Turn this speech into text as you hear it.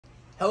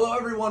Hello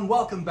everyone,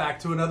 welcome back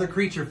to another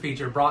creature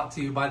feature brought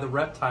to you by the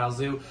Reptile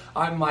Zoo.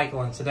 I'm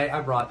Michael and today I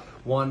brought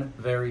one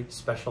very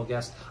special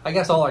guest. I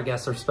guess all our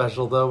guests are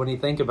special though when you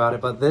think about it,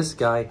 but this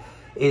guy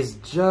is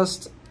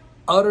just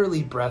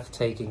utterly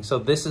breathtaking. So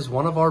this is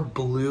one of our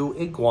blue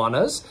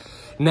iguanas.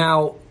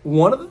 Now,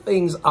 one of the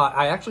things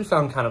I actually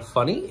found kind of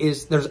funny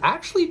is there's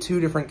actually two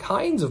different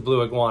kinds of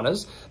blue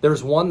iguanas.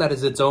 There's one that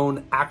is its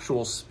own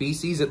actual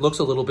species. It looks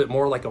a little bit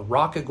more like a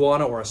rock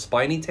iguana or a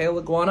spiny tail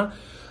iguana.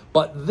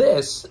 But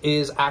this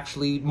is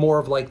actually more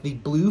of like the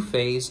blue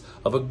phase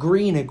of a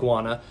green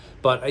iguana.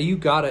 But you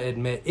gotta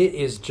admit, it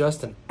is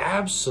just an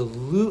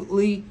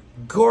absolutely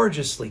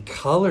gorgeously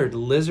colored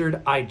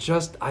lizard. I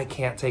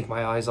can't take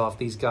my eyes off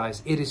these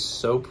guys. It is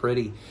so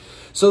pretty.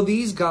 So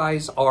these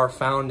guys are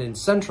found in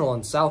Central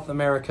and South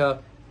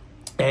America.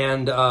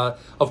 And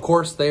of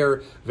course, they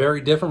are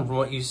very different from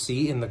what you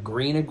see in the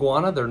green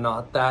iguana. They're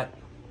not that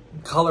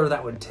color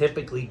that would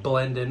typically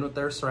blend in with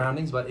their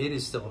surroundings, but it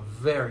is still a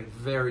very,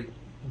 very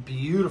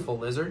beautiful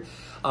lizard.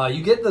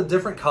 You get the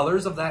different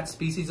colors of that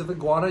species of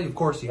iguana. Of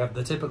course, you have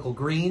the typical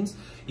greens,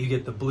 you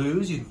get the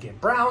blues, you can get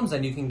browns,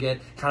 and you can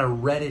get kind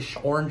of reddish,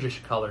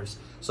 orangish colors.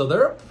 So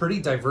they're a pretty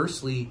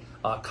diversely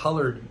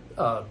colored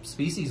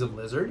species of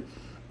lizard.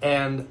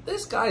 And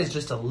this guy is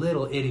just a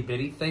little itty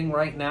bitty thing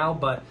right now,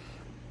 but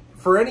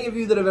for any of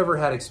you that have ever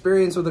had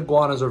experience with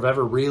iguanas or have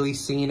ever really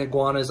seen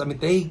iguanas, I mean,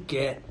 they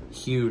get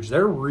huge.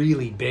 They're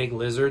really big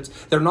lizards.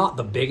 They're not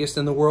the biggest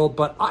in the world,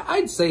 but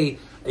I'd say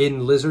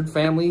in lizard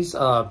families,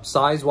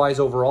 size-wise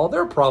overall,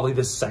 they're probably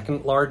the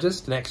second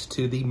largest next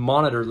to the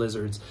monitor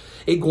lizards.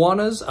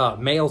 Iguanas,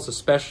 males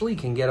especially,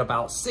 can get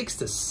about 6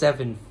 to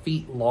 7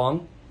 feet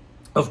long.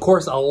 Of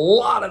course, a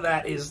lot of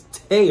that is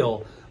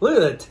tail.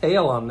 Look at the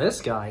tail on this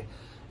guy.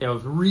 You know,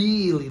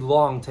 really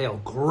long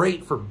tail,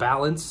 great for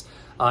balance.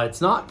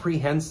 It's not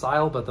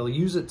prehensile, but they'll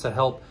use it to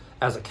help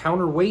as a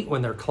counterweight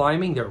when they're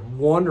climbing. They're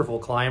wonderful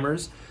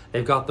climbers.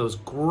 They've got those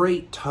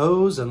great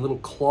toes and little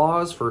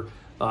claws for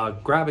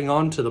grabbing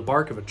onto the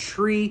bark of a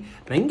tree.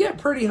 And they can get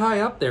pretty high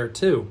up there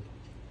too.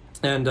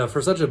 And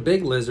for such a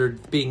big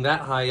lizard, being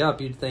that high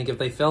up, you'd think if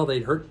they fell,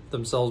 they'd hurt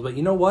themselves. But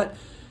you know what?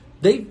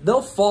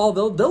 They'll fall.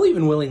 They'll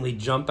even willingly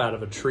jump out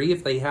of a tree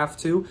if they have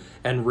to.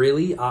 And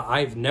really,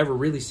 I've never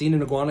really seen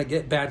an iguana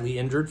get badly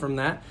injured from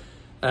that.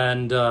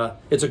 And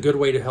it's a good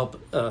way to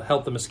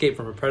help them escape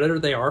from a predator.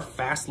 They are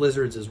fast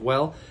lizards as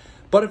well.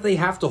 But if they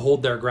have to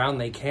hold their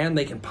ground, they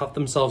can puff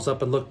themselves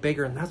up and look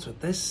bigger. And that's what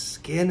this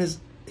skin is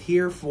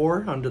here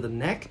for, under the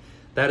neck.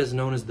 That is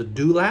known as the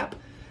dewlap.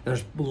 And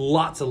there's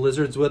lots of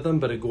lizards with them,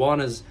 but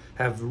iguanas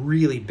have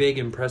really big,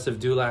 impressive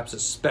dewlaps,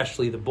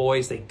 especially the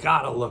boys. They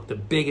gotta look the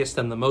biggest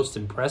and the most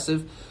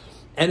impressive.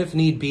 And if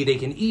need be, they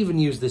can even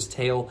use this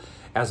tail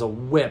as a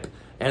whip.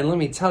 And let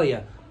me tell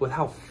you, with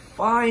how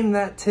fine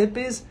that tip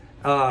is,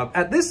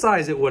 at this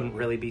size, it wouldn't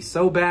really be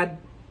so bad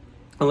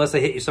unless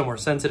they hit you somewhere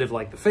sensitive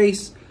like the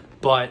face.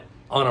 But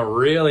on a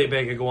really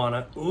big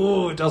iguana,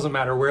 ooh, it doesn't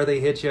matter where they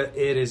hit you,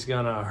 it is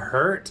gonna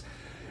hurt.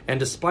 And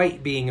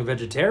despite being a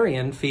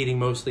vegetarian, feeding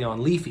mostly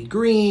on leafy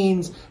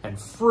greens and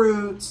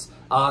fruits,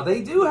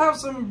 they do have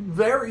some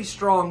very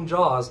strong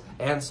jaws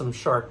and some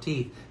sharp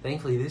teeth.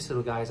 Thankfully, this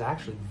little guy is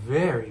actually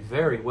very,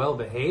 very well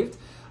behaved.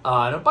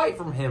 And a bite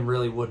from him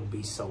really wouldn't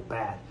be so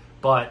bad.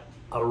 But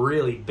a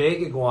really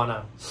big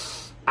iguana,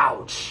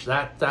 ouch,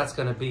 that's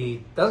gonna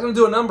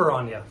do a number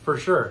on you for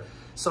sure.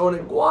 So an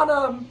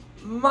iguana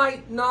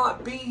might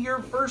not be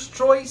your first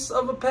choice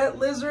of a pet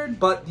lizard,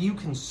 but you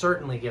can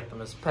certainly get them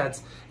as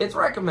pets. It's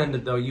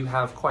recommended though you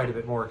have quite a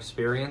bit more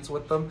experience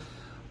with them,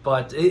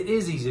 but it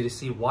is easy to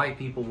see why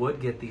people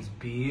would get these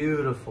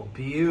beautiful,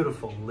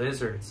 beautiful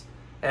lizards.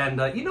 And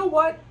you know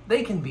what?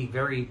 They can be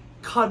very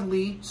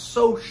cuddly,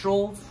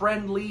 social,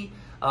 friendly.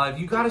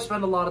 You got to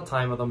spend a lot of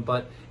time with them,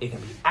 but it can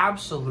be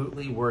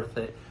absolutely worth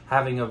it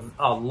having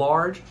a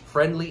large,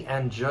 friendly,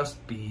 and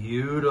just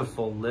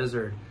beautiful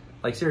lizard.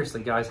 Like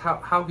seriously, guys,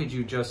 how could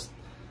you just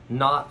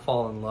not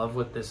fall in love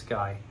with this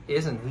guy?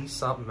 Isn't he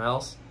something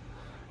else?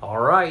 All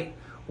right,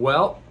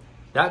 well,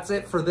 that's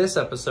it for this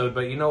episode,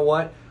 but you know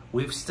what?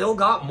 We've still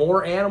got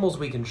more animals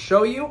we can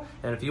show you,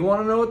 and if you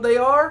want to know what they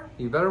are,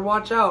 you better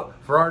watch out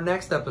for our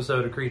next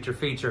episode of Creature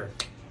Feature.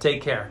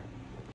 Take care.